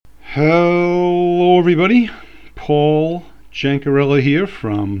Hello, everybody. Paul Jancarella here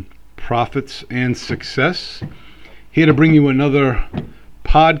from Profits and Success. Here to bring you another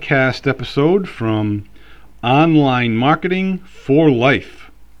podcast episode from Online Marketing for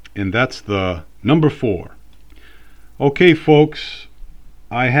Life. And that's the number 4. Okay, folks,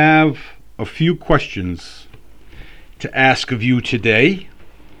 I have a few questions to ask of you today.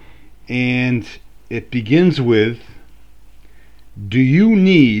 And it begins with, do you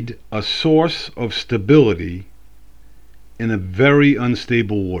need a source of stability in a very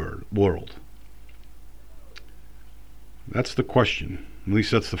unstable world? That's the question. At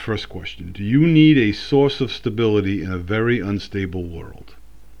least that's the first question. Do you need a source of stability in a very unstable world?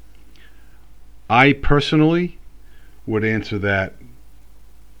 I personally would answer that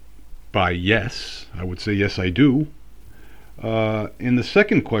by yes. I would say yes, I do. And the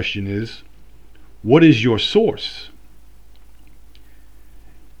second question is, what is your source?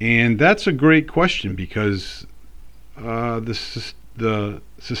 And that's a great question because the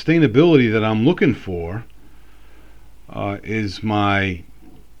sustainability that I'm looking for is my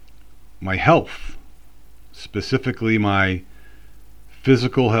health, specifically my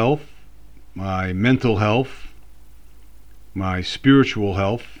physical health, my mental health, my spiritual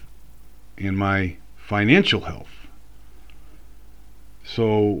health, and my financial health.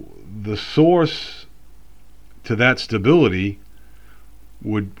 So the source to that stability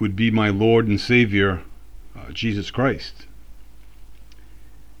would be my Lord and Savior, Jesus Christ.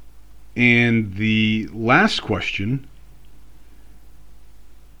 And the last question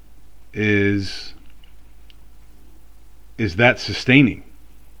is that sustaining?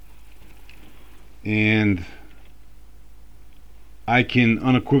 And I can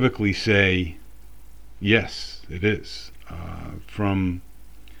unequivocally say, yes, it is. From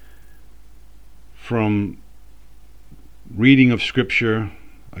reading of Scripture,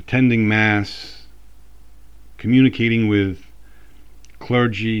 attending Mass, communicating with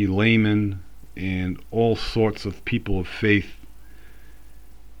clergy, laymen, and all sorts of people of faith,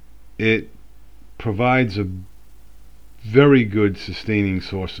 it provides a very good sustaining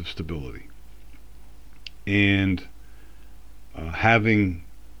source of stability. And having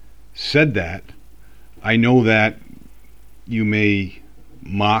said that, I know that you may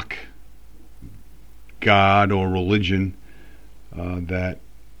mock God or religion that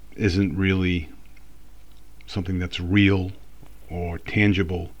isn't really something that's real or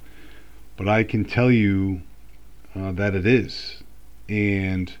tangible, but I can tell you that it is.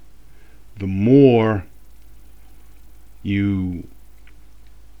 And the more you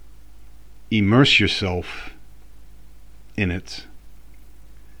immerse yourself in it,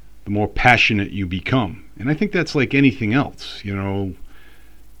 the more passionate you become. And I think that's like anything else,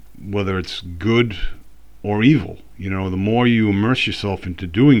 whether it's good or evil. The more you immerse yourself into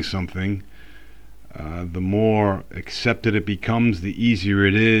doing something, the more accepted it becomes, the easier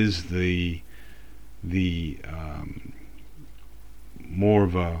it is, the more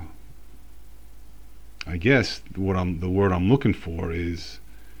of a, I guess the word I'm looking for is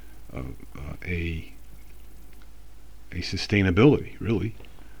a sustainability, really.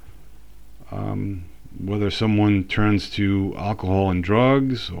 Whether someone turns to alcohol and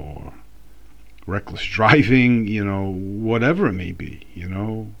drugs or reckless driving, whatever it may be,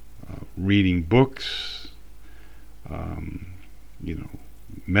 reading books,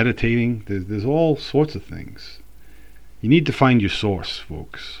 meditating, there's all sorts of things. You need to find your source,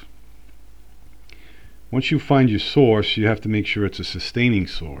 folks. Once you find your source, you have to make sure it's a sustaining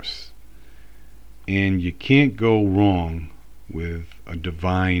source. And you can't go wrong with a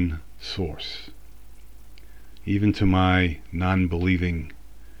divine source. Even to my non-believing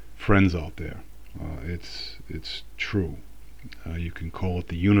friends out there, it's true. You can call it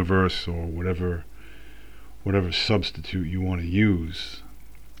the universe or whatever substitute you want to use,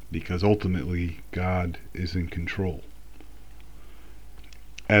 because ultimately God is in control.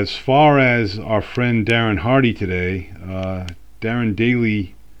 As far as our friend Darren Hardy today, Darren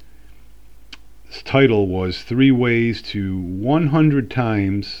Daly's title was 3 Ways to 100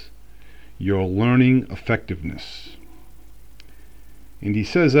 Times Your Learning Effectiveness. And he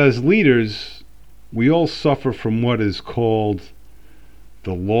says, as leaders, we all suffer from what is called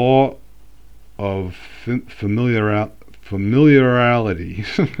the law of familiarity.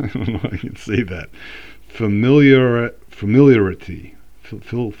 I don't know if I can say that. Familiarity. Familiarity?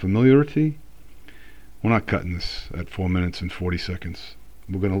 We're not cutting this at 4 minutes and 40 seconds.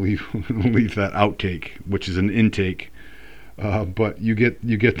 We're going to leave that outtake, which is an intake. But you get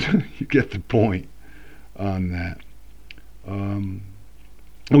the point on that.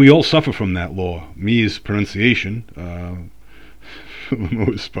 We all suffer from that law. Me is pronunciation. for the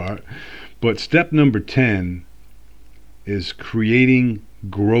most part. But step number 10 is creating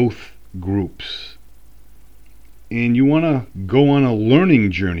growth groups. And you want to go on a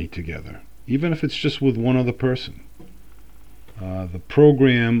learning journey together, even if it's just with one other person. The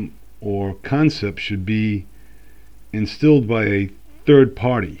program or concept should be instilled by a third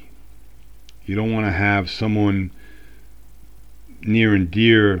party. You don't want to have someone near and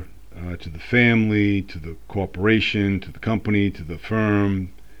dear to the family, to the corporation, to the company, to the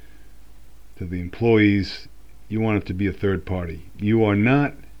firm, to the employees. You want it to be a third party. You are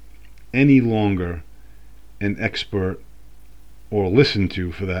not any longer an expert, or listened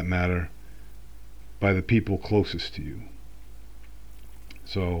to for that matter, by the people closest to you.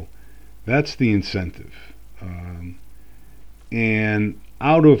 So that's the incentive. An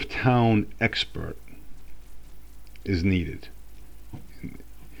out-of-town expert is needed.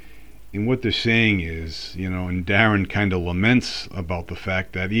 And what they're saying is, and Darren kind of laments about the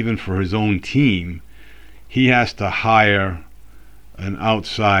fact that even for his own team, he has to hire an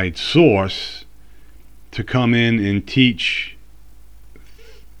outside source to come in and teach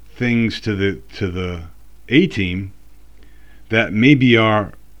things to the A team that maybe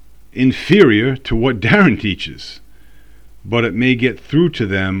are inferior to what Darren teaches, but it may get through to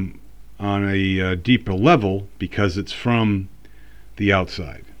them on a deeper level because it's from the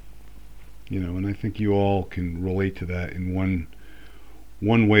outside. And I think you all can relate to that in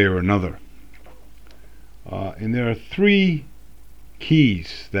one way or another. And there are 3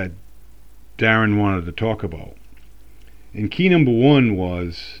 keys that Darren wanted to talk about. And key number 1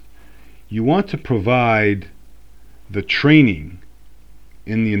 was you want to provide the training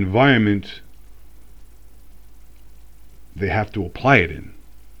in the environment they have to apply it in.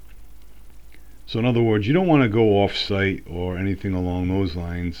 So in other words, you don't want to go off-site or anything along those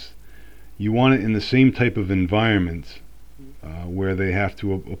lines. You want it in the same type of environment where they have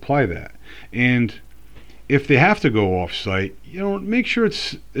to apply that. And if they have to go off-site, make sure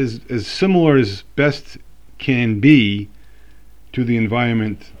it's as similar as best can be to the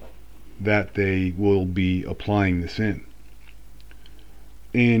environment that they will be applying this in.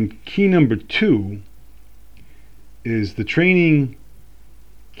 And key number 2 is the training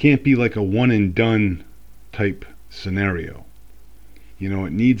can't be like a one and done type scenario. It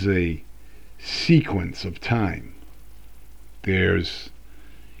needs a sequence of time. There's,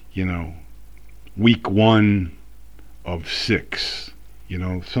 week 1 of 6,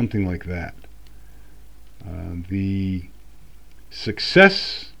 something like that. The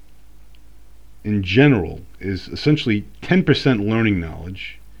success in general is essentially 10% learning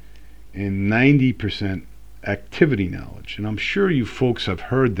knowledge and 90% activity knowledge. And I'm sure you folks have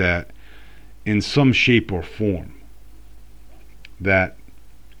heard that in some shape or form, that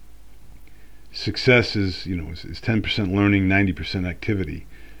success is 10% learning, 90% activity.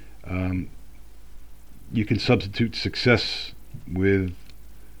 You can substitute success with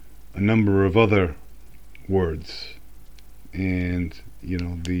a number of other words, and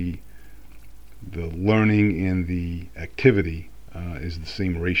the learning and the activity is the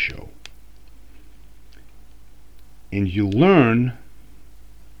same ratio. And you learn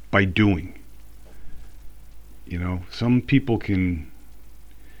by doing. Some people can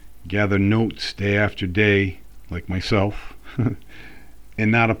gather notes day after day, like myself,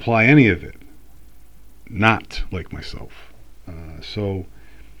 and not apply any of it. Not like myself. So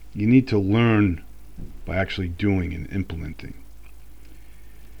you need to learn by actually doing and implementing.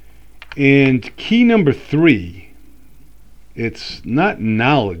 And key number 3, it's not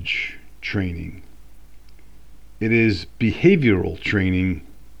knowledge training. It is behavioral training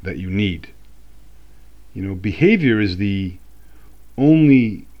that you need. Behavior is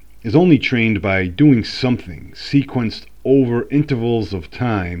only trained by doing something sequenced over intervals of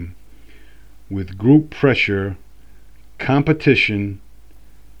time with group pressure, competition,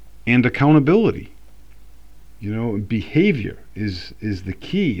 and accountability. Behavior is the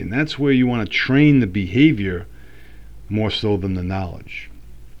key, and that's where you want to train the behavior more so than the knowledge.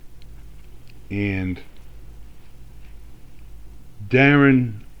 And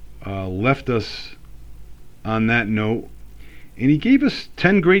Darren left us on that note, and he gave us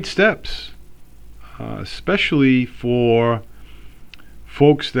 10 great steps, especially for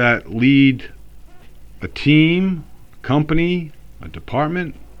folks that lead a team, company, a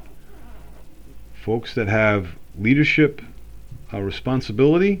department, folks that have leadership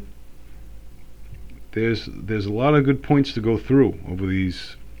responsibility. There's a lot of good points to go through over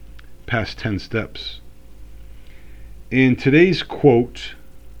these past 10 steps. In today's quote,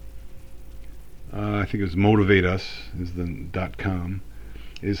 I think it was Motivate Us, is the .com,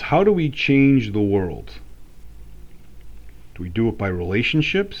 is how do we change the world? Do we do it by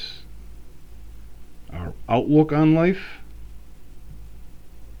relationships? Our outlook on life?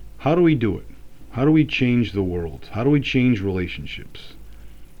 How do we do it? How do we change the world? How do we change relationships?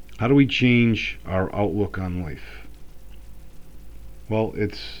 How do we change our outlook on life? Well,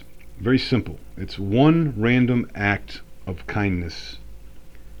 it's very simple. It's one random act of kindness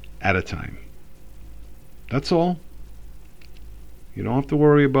at a time. That's all. You don't have to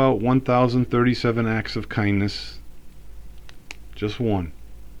worry about 1,037 acts of kindness. Just one.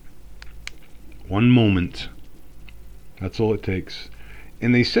 One moment. That's all it takes.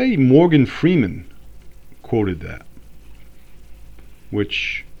 And they say Morgan Freeman quoted that,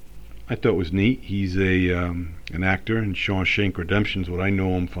 which I thought was neat. He's an actor in Shawshank Redemption is what I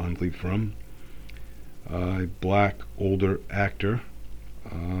know him fondly from. A black, older actor.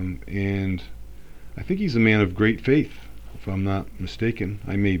 And I think he's a man of great faith, if I'm not mistaken.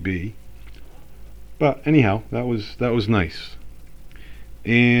 I may be. But anyhow, that was nice.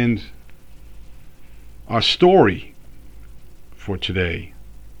 And our story for today,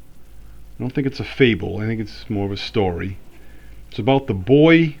 I don't think it's a fable. I think it's more of a story. It's about the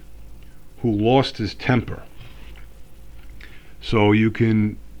boy who lost his temper. So you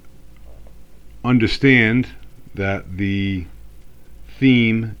can understand that the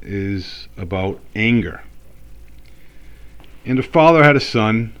theme is about anger. And a father had a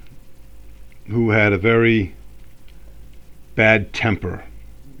son who had a very bad temper,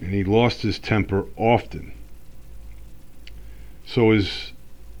 and he lost his temper often. So his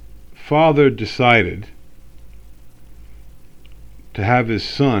father decided to have his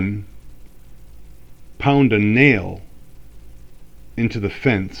son pound a nail into the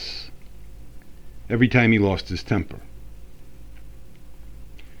fence every time he lost his temper.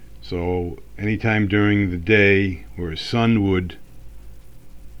 So anytime during the day where his son would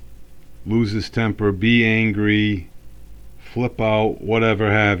lose his temper, be angry, flip out,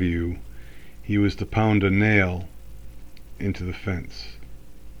 whatever have you, he was to pound a nail into the fence.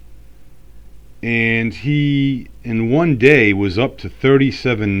 And he, in one day, was up to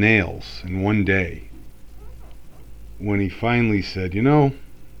 37 nails in one day, when he finally said,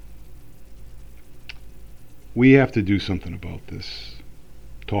 we have to do something about this,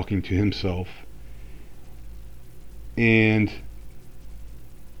 talking to himself. And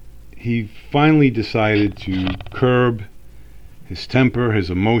he finally decided to curb his temper, his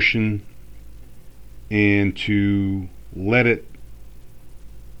emotion, and to let it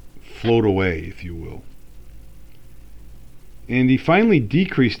float away, if you will. And he finally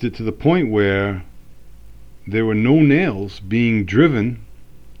decreased it to the point where there were no nails being driven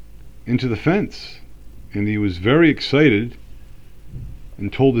into the fence. And he was very excited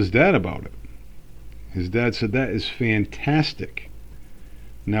and told his dad about it. His dad said, "That is fantastic.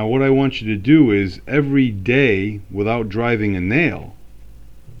 Now what I want you to do is every day, without driving a nail,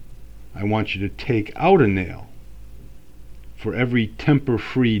 I want you to take out a nail for every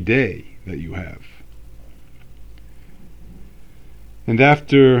temper-free day that you have." And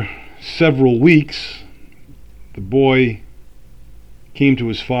after several weeks, the boy came to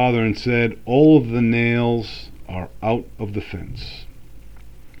his father and said, "All of the nails are out of the fence."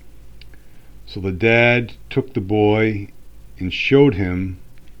 So the dad took the boy and showed him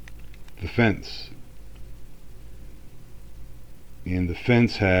the fence. And the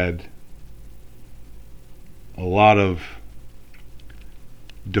fence had a lot of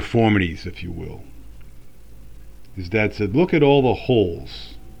deformities, if you will. His dad said, "Look at all the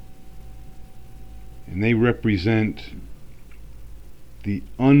holes. And they represent the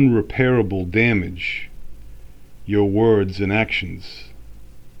unrepairable damage your words and actions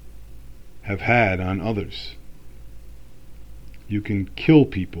have had on others. You can kill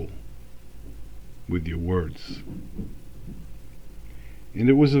people with your words." And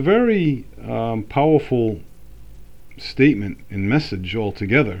it was a very powerful statement and message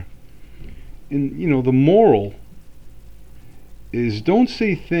altogether. And the moral is, don't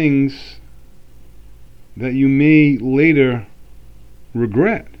say things that you may later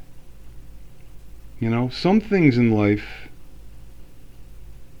regret. Some things in life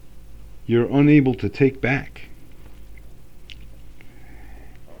you're unable to take back.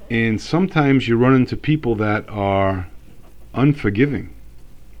 And sometimes you run into people that are unforgiving.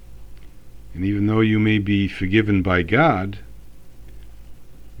 And even though you may be forgiven by God,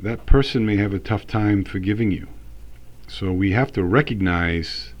 that person may have a tough time forgiving you. So we have to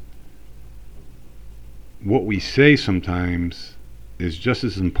recognize what we say sometimes is just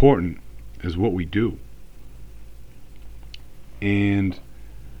as important as what we do. And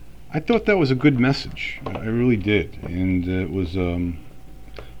I thought that was a good message. I really did. And it was, I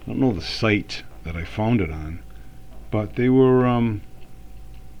don't know the site that I found it on, but they were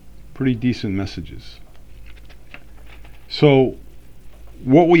pretty decent messages. So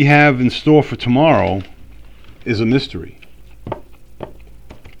what we have in store for tomorrow is a mystery.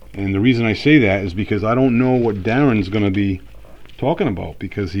 And the reason I say that is because I don't know what Darren's going to be talking about,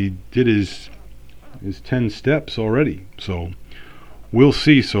 because he did his 10 steps already. So we'll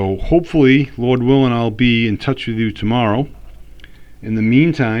see. So hopefully, Lord willing, I'll be in touch with you tomorrow. In the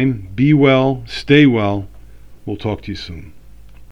meantime, be well, stay well. We'll talk to you soon.